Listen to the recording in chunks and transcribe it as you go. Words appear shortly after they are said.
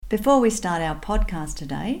Before we start our podcast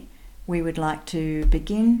today, we would like to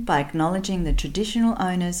begin by acknowledging the traditional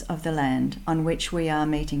owners of the land on which we are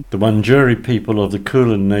meeting, the Wurundjeri people of the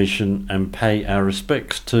Kulin Nation, and pay our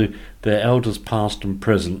respects to their elders past and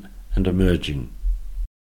present and emerging.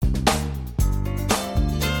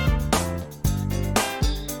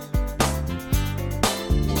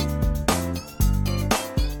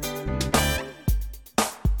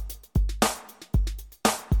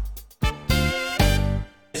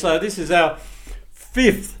 So this is our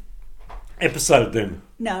 5th episode then.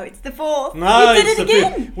 No, it's the 4th. No, you did it's it the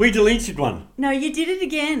again. 5th. We deleted one. No, you did it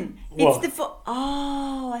again. What? It's the 4th.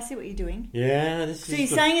 Oh, I see what you're doing. Yeah, this So is you're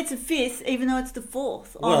the... saying it's a 5th, even though it's the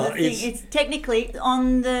 4th on Well, the thing. It's technically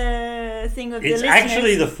on the thing of the It's listeners.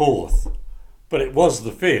 actually the 4th, but it was the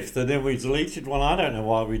 5th, and then we deleted one. I don't know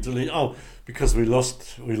why we deleted. Oh, because we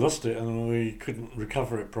lost it and we couldn't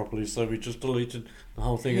recover it properly, so we just deleted the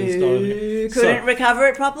whole thing and started You again. couldn't recover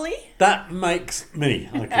it properly? That makes me.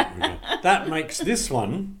 I couldn't recover. That makes this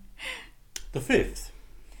one the 5th.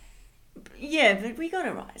 Yeah, but we got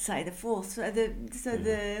to say the 4th so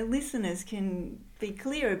the listeners can be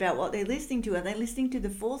clear about what they're listening to. Are they listening to the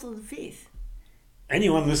 4th or the 5th?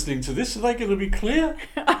 Anyone listening to this, are they going to be clear?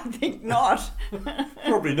 I think not.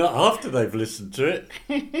 Probably not after they've listened to it.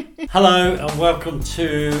 Hello and welcome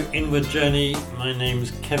to Inward Journey. My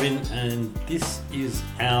name's Kevin and this is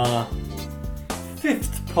our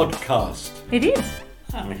 5th podcast. It is.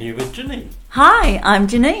 I'm here with Janine. Hi, I'm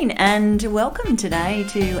Janine, and welcome today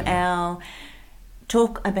to our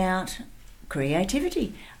talk about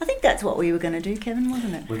creativity. I think that's what we were going to do, Kevin,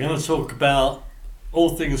 wasn't it? We're going to talk about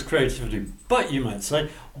all things creativity, but you might say,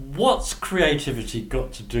 what's creativity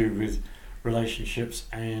got to do with relationships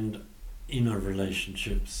and inner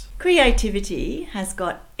relationships? Creativity has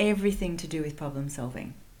got everything to do with problem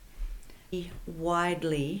solving.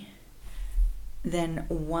 Widely than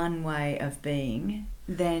one way of being,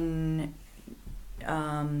 then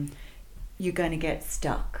you're going to get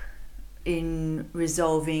stuck in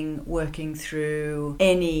resolving, working through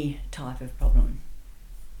any type of problem.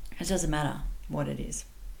 It doesn't matter what it is.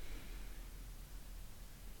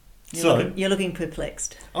 You're looking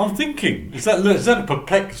perplexed. I'm thinking, is that a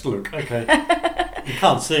perplexed look? Okay. You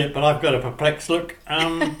can't see it, but I've got a perplexed look.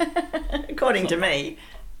 According to me.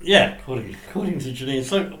 Yeah, according to Janine.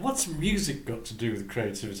 So what's music got to do with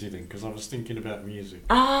creativity then? Because I was thinking about music.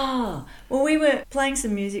 Well, we were playing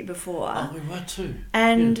some music before. Oh, we were too.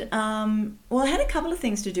 And, it had a couple of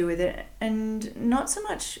things to do with it. And not so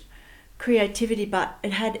much creativity, but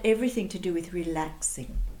it had everything to do with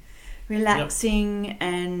relaxing. Yep.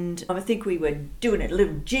 And I think we were doing a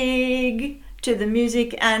little jig to the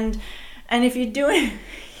music. And if you're doing...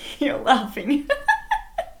 You're laughing.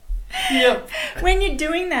 Yep. When you're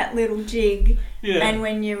doing that little jig, yeah. And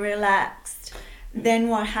when you're relaxed, then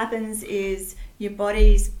what happens is your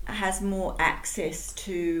body has more access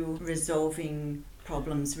to resolving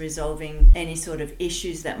problems, resolving any sort of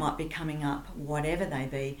issues that might be coming up, whatever they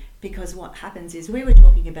be. Because what happens is, we were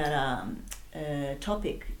talking about a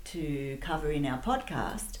topic to cover in our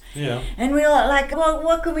podcast. Yeah. And we were like, well,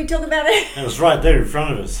 what could we talk about? It was right there in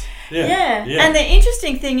front of us. Yeah. And the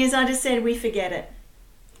interesting thing is, I just said we forget it.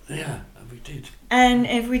 Yeah, we did. And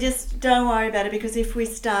if we just don't worry about it, because if we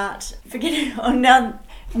start forgetting,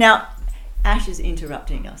 now Ash is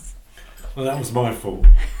interrupting us. Well, that was my fault.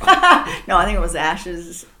 No, I think it was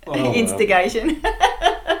Ash's instigation.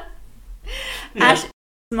 Yeah. Ash is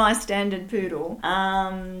my standard poodle.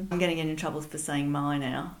 I'm going to get in trouble for saying my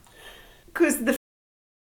now. Because the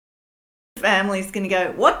family's going to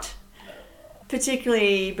go, what?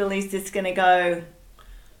 Particularly Billy's just going to go,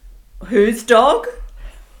 whose dog?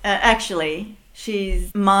 Actually,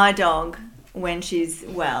 she's my dog when she's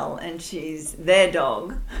well, and she's their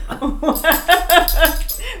dog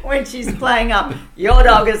when she's playing up. Your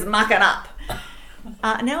dog is mucking up.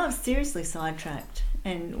 Now I'm seriously sidetracked.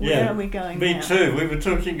 And where are we going now? Me too. We were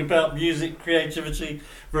talking about music, creativity,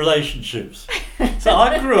 relationships. So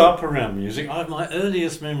I grew up around music. My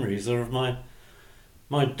earliest memories are of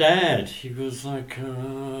my dad. He was like,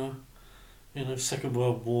 Second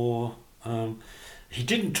World War. He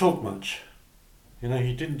didn't talk much. He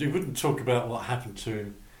wouldn't talk about what happened to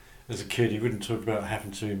him as a kid. He wouldn't talk about what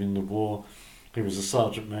happened to him in the war. He was a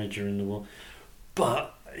sergeant major in the war.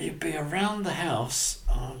 But he'd be around the house.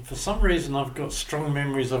 For some reason, I've got strong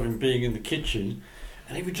memories of him being in the kitchen,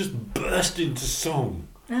 and he would just burst into song.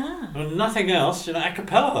 And nothing else, a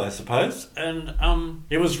cappella, I suppose. And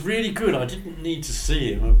it was really good. I didn't need to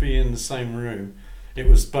see him. I'd be in the same room. It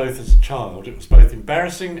was both, as a child, it was both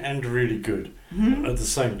embarrassing and really good at the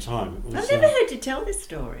same time. It was, I've never heard you tell this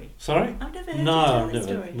story. Sorry? I've never heard you tell this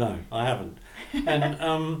story. No, I haven't.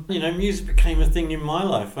 And music became a thing in my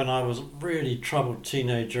life when I was a really troubled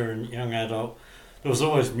teenager and young adult. There was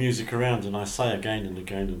always music around, and I say again and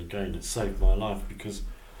again and again, it saved my life because,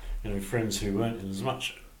 friends who weren't in as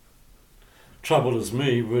much trouble as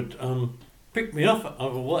me would pick me up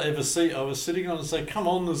over whatever seat I was sitting on and say, come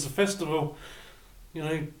on, there's a festival,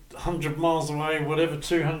 100 miles away, whatever,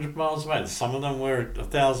 200 miles away. And some of them were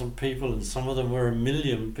 1,000 people and some of them were 1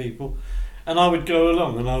 million people. And I would go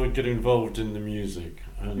along and I would get involved in the music.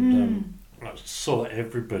 And I saw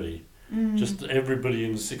everybody. Just everybody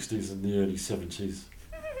in the 60s and the early 70s.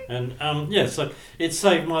 And so it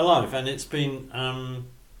saved my life, and it's been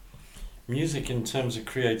music in terms of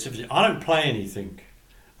creativity. I don't play anything.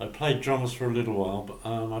 I played drums for a little while, but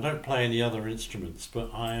I don't play any other instruments.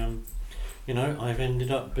 But I am, I've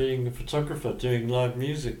ended up being a photographer, doing live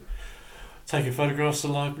music, taking photographs of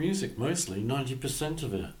live music, mostly 90%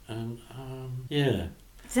 of it. And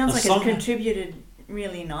sounds like it's contributed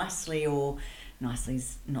really nicely, or nicely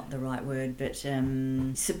is not the right word, but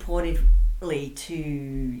supportively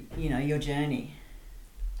to your journey.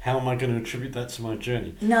 How am I going to attribute that to my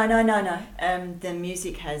journey? No. The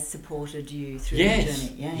music has supported you through your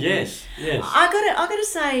journey. Yes. I got to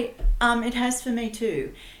say, it has for me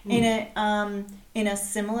too. In a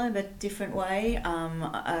similar but different way.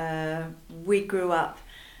 We grew up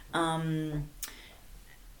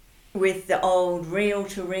with the old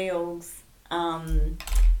reel-to-reels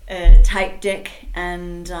tape deck,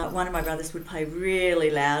 and one of my brothers would play really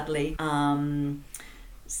loudly,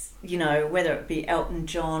 whether it be Elton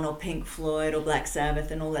John or Pink Floyd or Black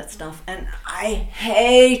Sabbath and all that stuff, and I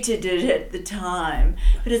hated it at the time,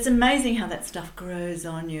 but it's amazing how that stuff grows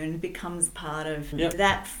on you and becomes part of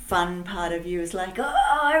that fun part of you. Is like,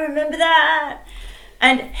 oh, I remember that.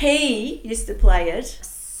 And he used to play it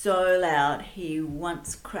so loud, he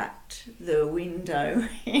once cracked the window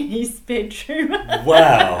in his bedroom.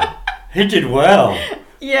 Wow, he did well.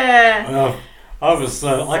 Yeah. I was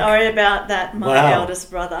sorry about that, my eldest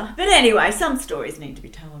brother. But anyway, some stories need to be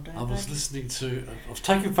told, don't they? I was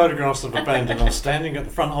taking photographs of a band, and I was standing at the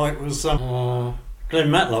front. It was Glenn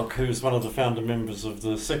Matlock, who was one of the founder members of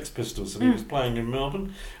the Sex Pistols, and he was playing in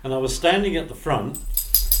Melbourne. And I was standing at the front,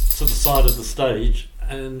 to the side of the stage,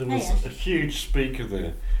 and there was a huge speaker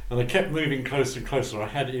there. And I kept moving closer and closer. I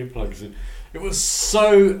had earplugs in. It was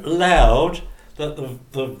so loud that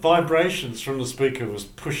the vibrations from the speaker was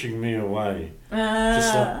pushing me away.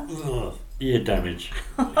 Just like, ear damage.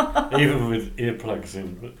 Even with earplugs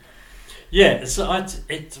in. But so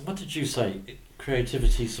what did you say?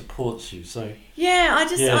 Creativity supports you. So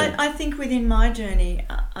I think within my journey,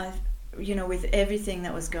 with everything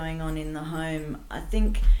that was going on in the home, I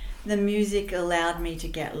think the music allowed me to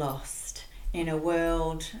get lost in a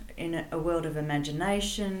world of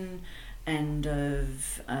imagination and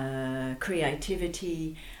of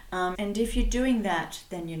creativity, and if you're doing that,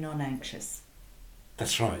 then you're not anxious.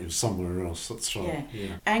 That's right, you're somewhere else. That's right.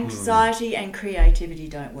 Yeah. Anxiety and creativity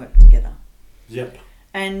don't work together. Yep.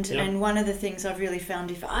 And one of the things I've really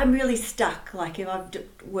found, if I'm really stuck, like if I've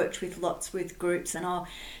worked with groups, and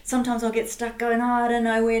sometimes I'll get stuck going, I don't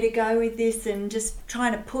know where to go with this, and just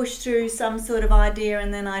trying to push through some sort of idea,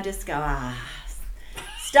 and then I just go,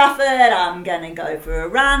 stuff it, I'm going to go for a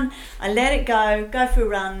run. I let it go for a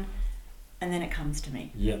run, and then it comes to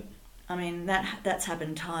me. Yep. I mean, that's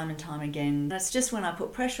happened time and time again. That's just when I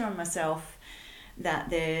put pressure on myself that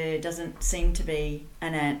there doesn't seem to be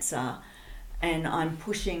an answer, and I'm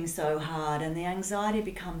pushing so hard, and the anxiety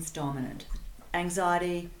becomes dominant.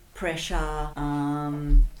 Anxiety, pressure,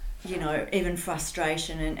 even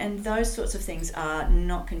frustration, and those sorts of things are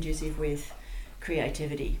not conducive with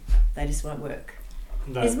creativity. They just won't work.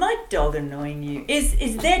 No. Is my dog annoying you?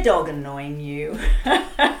 Is their dog annoying you?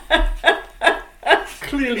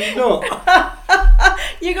 Clearly not.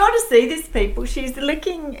 You got to see this, people. She's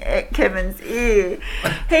licking at Kevin's ear.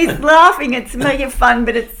 He's laughing. It's making fun,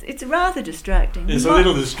 but it's rather distracting. It's a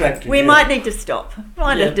little distracting. We might need to stop.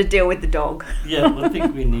 Might have to deal with the dog. Yeah, I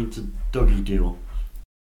think we need to doggy deal.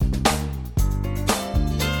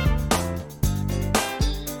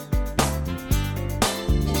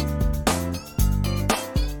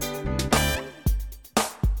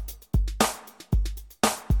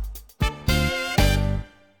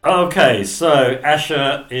 Okay, so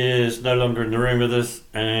Asha is no longer in the room with us,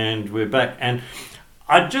 and we're back. And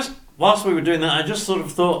whilst we were doing that, I just sort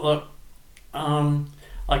of thought that,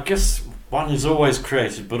 I guess one is always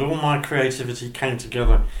creative, but all my creativity came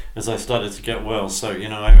together as I started to get well. So,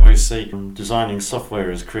 I always see designing software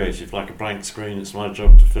as creative, like a blank screen. It's my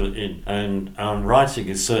job to fill it in. And writing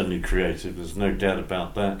is certainly creative. There's no doubt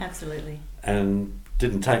about that. Absolutely. And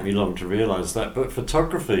didn't take me long to realise that. But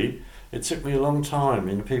photography it took me a long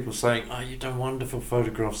time. People saying, "Oh, you've done wonderful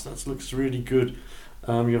photographs. That looks really good.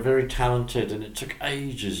 You're very talented." And it took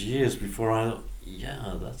ages, years before I thought,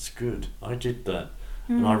 "Yeah, that's good. I did that,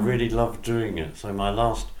 and I really loved doing it." So my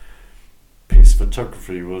last piece of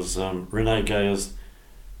photography was Renee Gayer's.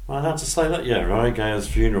 Am I allowed to say that? Yeah, Renee Gayer's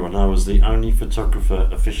funeral, and I was the only photographer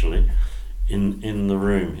officially in the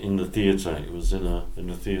room, in the theatre. It was in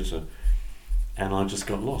a theatre, and I just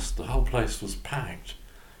got lost. The whole place was packed,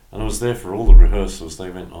 and I was there for all the rehearsals. They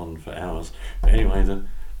went on for hours. But anyway,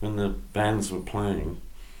 when the bands were playing,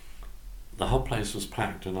 the whole place was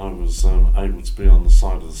packed, and I was able to be on the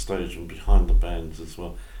side of the stage and behind the bands as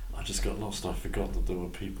well. I just got lost. I forgot that there were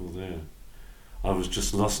people there. I was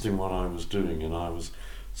just lost in what I was doing, and I was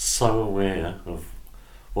so aware of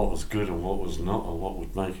what was good and what was not, and what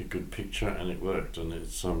would make a good picture, and it worked. And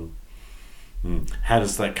it's how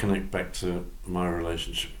does that connect back to my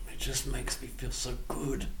relationship? It just makes me feel so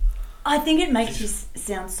good. I think it makes you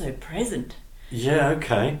sound so present. Yeah,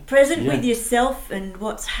 okay. Present with yourself and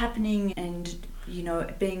what's happening, and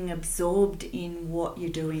being absorbed in what you're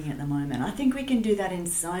doing at the moment. I think we can do that in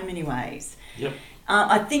so many ways. Yep.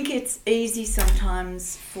 I think it's easy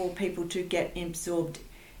sometimes for people to get absorbed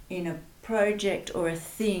in a project or a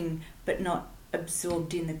thing, but not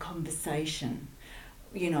absorbed in the conversation,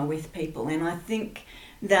 with people. And I think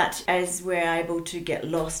that as we're able to get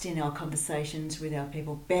lost in our conversations with our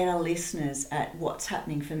people, better listeners at what's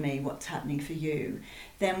happening for me, what's happening for you,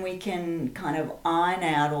 then we can kind of iron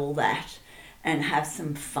out all that and have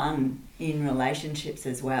some fun in relationships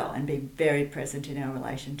as well, and be very present in our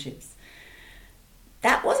relationships.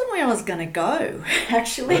 That wasn't where I was going to go,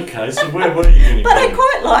 actually. Okay, so what are you going to go? But I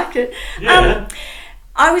quite liked it. Yeah.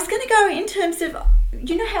 I was going to go in terms of,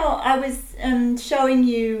 how I was showing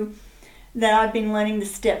you that I've been learning the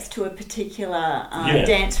steps to a particular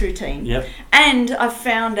dance routine. Yep. And I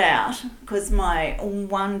found out, because my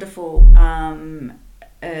wonderful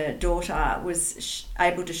daughter was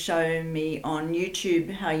able to show me on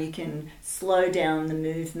YouTube how you can slow down the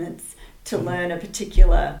movements to learn a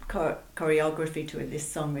particular choreography to this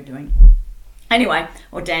song we're doing. Anyway,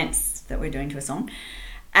 or dance that we're doing to a song.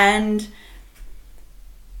 And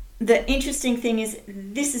the interesting thing is,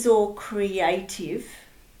 this is all creative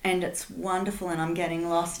and it's wonderful, and I'm getting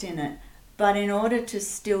lost in it. But in order to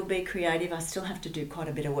still be creative, I still have to do quite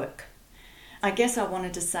a bit of work. I guess I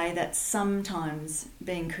wanted to say that sometimes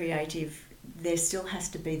being creative, there still has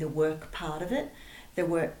to be the work part of it. The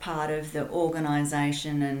work part of the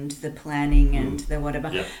organisation and the planning and the whatever.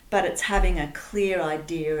 Yep. But it's having a clear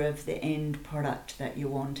idea of the end product that you're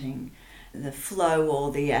wanting, the flow or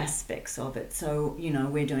the aspects of it. So,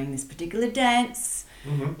 we're doing this particular dance,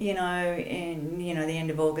 in the end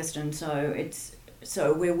of August, and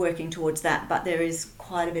so we're working towards that, but there is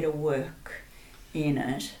quite a bit of work in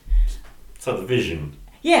it. So the vision.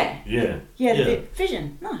 Yeah. Yeah. Yeah, the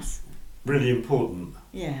vision. Nice. Really important.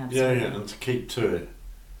 Yeah, absolutely. Yeah, and to keep to it.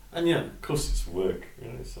 And of course it's work.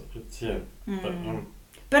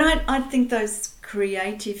 But I think those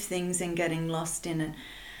creative things and getting lost in it,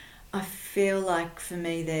 I feel like for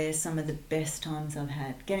me they're some of the best times I've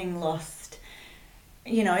had. Getting lost,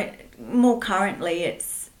 more currently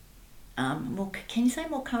it's, can you say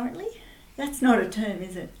more currently? That's not a term,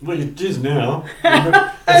 is it? Well, it is now.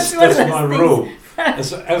 That's my rule.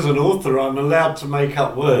 As an author, I'm allowed to make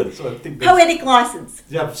up words. I think poetic license.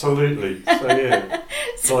 Yeah, absolutely. So yeah,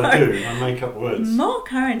 so I do. I make up words. More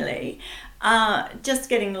currently, just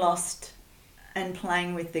getting lost and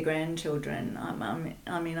playing with the grandchildren.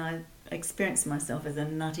 I experience myself as a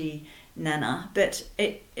nutty nana, but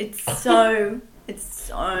it's so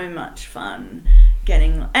much fun.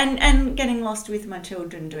 Getting lost with my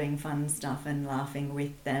children, doing fun stuff and laughing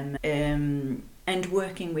with them, and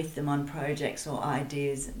working with them on projects or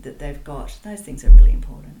ideas that they've got. Those things are really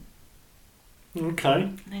important.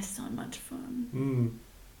 Okay. They're so much fun.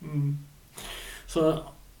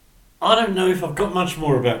 So, I don't know if I've got much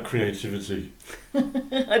more about creativity.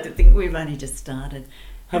 I think we've only just started.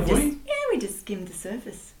 Have we? Yeah, we just skimmed the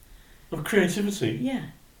surface. Of creativity? Yeah.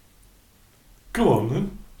 Go on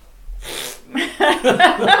then.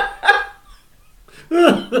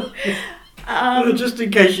 Just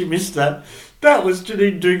in case you missed that was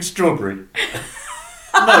Janine doing strawberry. No,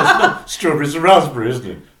 it's not strawberry, it's a raspberry, isn't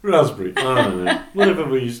it? Raspberry. I don't know. Whatever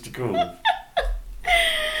we used to call them.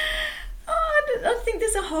 I think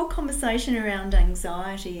there's a whole conversation around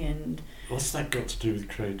anxiety and... What's that got to do with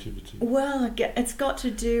creativity? Well, it's got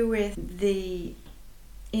to do with the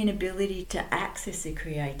inability to access the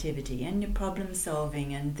creativity and your problem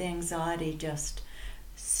solving, and the anxiety just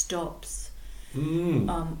stops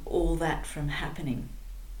all that from happening.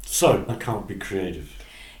 So I can't be creative.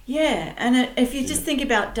 Yeah, and if you just think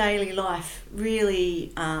about daily life,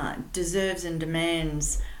 really deserves and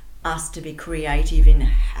demands us to be creative in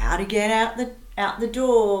how to get out the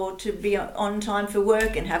door, to be on time for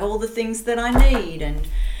work and have all the things that I need, and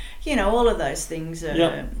all of those things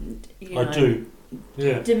are, I do.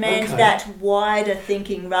 Yeah. Demand that wider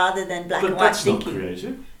thinking rather than black and white thinking. But that's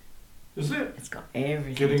not creative, is it? It's got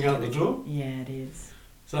everything. Getting out the door? Yeah, it is.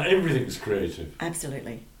 So everything's creative.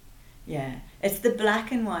 Absolutely. Yeah. It's the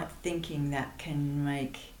black and white thinking that can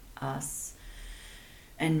make us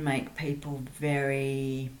and make people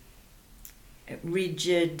very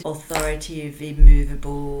rigid, authoritative,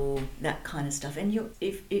 immovable, that kind of stuff. And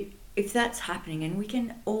if that's happening, and we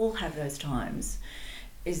can all have those times,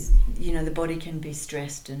 is the body can be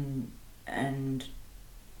stressed and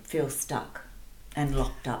feel stuck and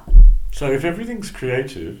locked up. So if everything's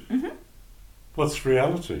creative, what's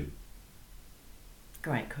reality?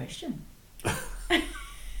 Great question.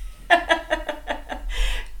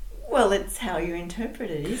 Well, it's how you interpret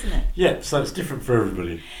it, isn't it? Yeah, so it's different for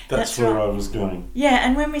everybody. That's where right. I was going. Yeah,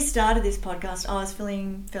 and when we started this podcast, I was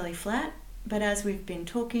feeling fairly flat, but as we've been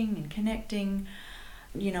talking and connecting,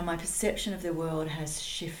 my perception of the world has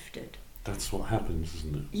shifted. That's what happens,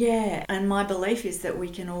 isn't it? Yeah, and my belief is that we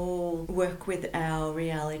can all work with our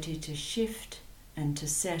reality to shift and to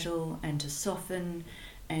settle and to soften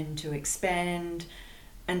and to expand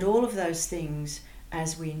and all of those things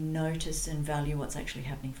as we notice and value what's actually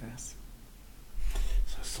happening for us.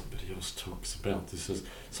 So somebody else talks about this as...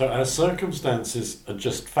 So our circumstances are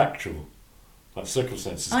just factual. Like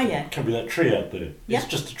circumstances can be that tree out there. It's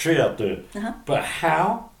just a tree out there. Uh-huh. But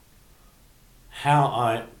how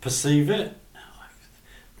I perceive it, how I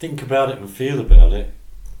think about it and feel about it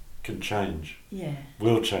can change. Yeah.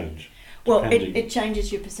 Will change. Well, it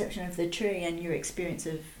changes your perception of the tree and your experience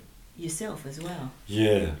of yourself as well.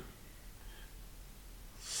 Yeah.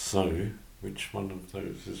 So, which one of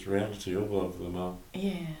those is reality? All of them are.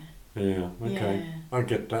 Yeah. Yeah, okay. Yeah. I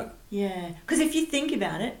get that. Yeah. Because if you think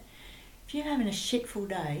about it, if you're having a shitful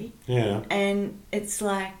day, and it's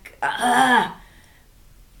like, that,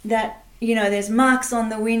 there's marks on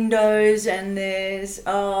the windows and there's,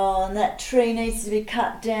 and that tree needs to be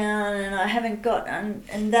cut down and I haven't got,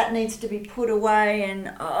 and that needs to be put away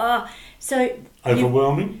and, so...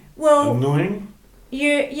 Overwhelming? Annoying?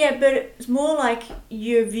 But it's more like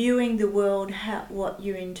you're viewing the world, what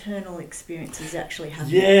your internal experience is actually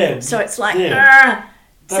happening. Yeah. So it's like,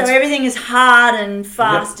 so everything is hard and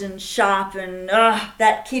fast and sharp and,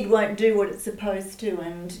 that kid won't do what it's supposed to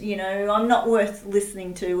and, I'm not worth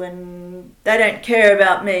listening to and they don't care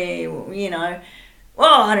about me, I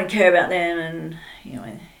don't care about them and,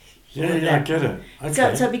 I get it.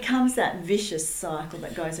 Okay. So it becomes that vicious cycle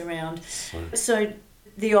that goes around. So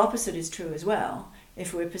the opposite is true as well.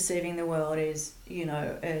 If we're perceiving the world as,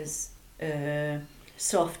 as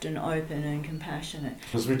soft and open and compassionate.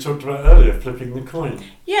 As we talked about earlier, flipping the coin.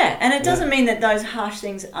 Yeah, and it doesn't mean that those harsh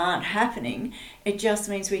things aren't happening. It just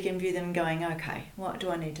means we can view them going, okay, what do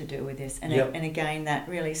I need to do with this? And and again, that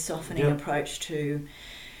really softening approach to,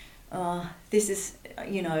 this is,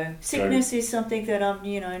 sickness is something that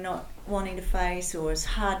I'm, not wanting to face or it's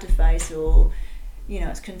hard to face or,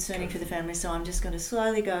 it's concerning for the family. So I'm just going to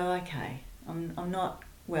slowly go, okay, I'm not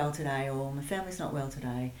well today or my family's not well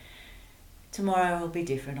today. Tomorrow will be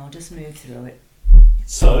different. I'll just move through it.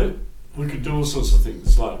 So we could do all sorts of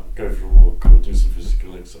things like go for a walk or do some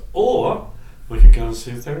physical exercise. Or we could go and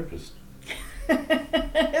see a therapist.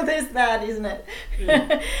 There's that, isn't it?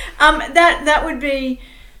 Yeah. That would be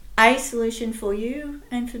a solution for you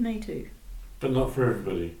and for me too. But not for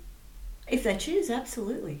everybody. If they choose,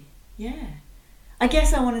 absolutely. Yeah. I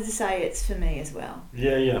guess I wanted to say it's for me as well.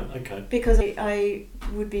 Yeah, okay. Because I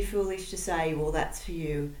would be foolish to say, well, that's for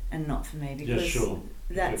you and not for me.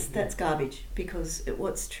 Because that's garbage. Because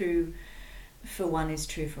what's true for one is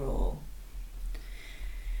true for all.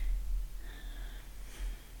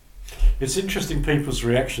 It's interesting people's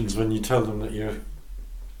reactions when you tell them that you're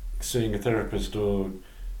seeing a therapist or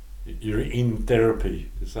you're in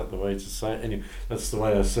therapy. Is that the way to say it? Anyway, that's the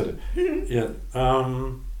way I said it. Yeah.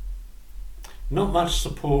 Not much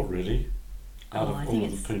support really out of all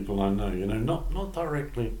the people I know. Not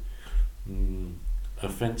directly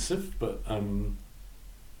offensive, but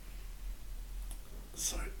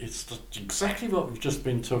so it's exactly what we've just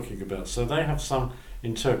been talking about. So they have some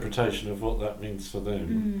interpretation of what that means for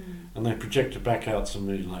them, and they project it back out to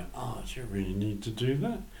me like, "Oh, do you really need to do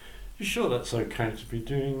that? You sure that's okay to be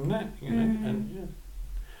doing that?" And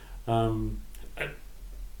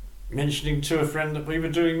mentioning to a friend that we were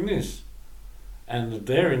doing this. And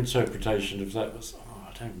their interpretation of that was,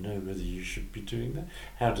 I don't know whether you should be doing that.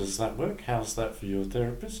 How does that work? How's that for your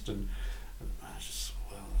therapist? And I just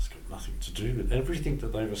thought, well, that's got nothing to do with everything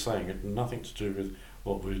that they were saying. Had nothing to do with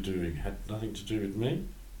what we're doing. Had nothing to do with me.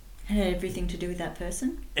 Had everything to do with that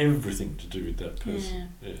person? Everything to do with that person.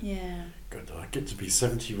 Yeah. God, I get to be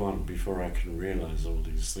 71 before I can realise all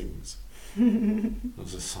these things.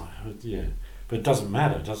 As a side, yeah. But it doesn't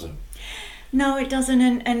matter, does it? No, it doesn't.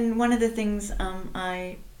 And one of the things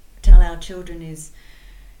I tell our children is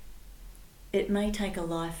it may take a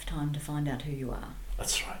lifetime to find out who you are.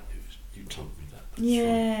 That's right. You told me that. That's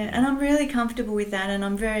Yeah, right. and I'm really comfortable with that, and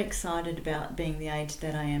I'm very excited about being the age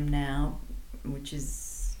that I am now, which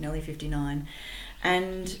is nearly 59,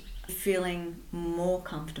 and feeling more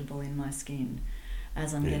comfortable in my skin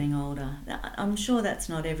as I'm getting older. I'm sure that's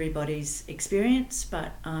not everybody's experience,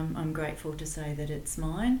 but I'm grateful to say that it's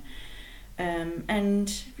mine.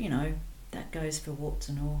 And, you know, that goes for warts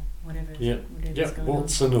and all, whatever's going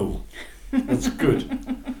warts on. and all. That's good.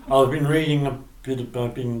 I've been reading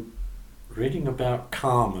about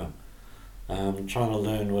karma, trying to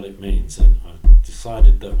learn what it means, and I've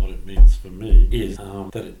decided that what it means for me is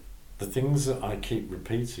that the things that I keep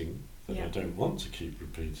repeating, that I don't want to keep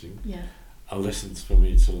repeating, are lessons for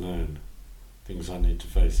me to learn, things I need to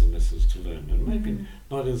face and lessons to learn, and maybe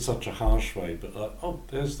not in such a harsh way, but like, oh,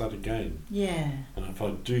 there's that again. Yeah. And if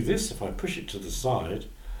I do this, if I push it to the side,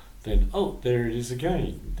 then, oh, there it is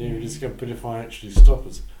again. There it is again. But if I actually stop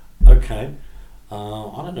and say, okay,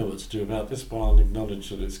 I don't know what to do about this, but I'll acknowledge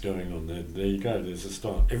that it's going on. There you go. There's a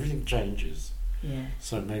start. Everything changes. Yeah.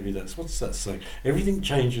 So maybe that's, what's that say? Everything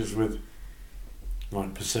changes with my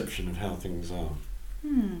perception of how things are.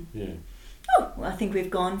 Yeah. Oh, well, I think we've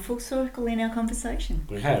gone full circle in our conversation.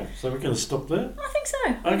 We have. So we're going to stop there? I think so.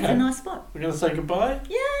 Okay. It's a nice spot. We're going to say goodbye?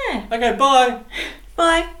 Yeah. Okay, bye.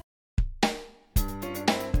 Bye.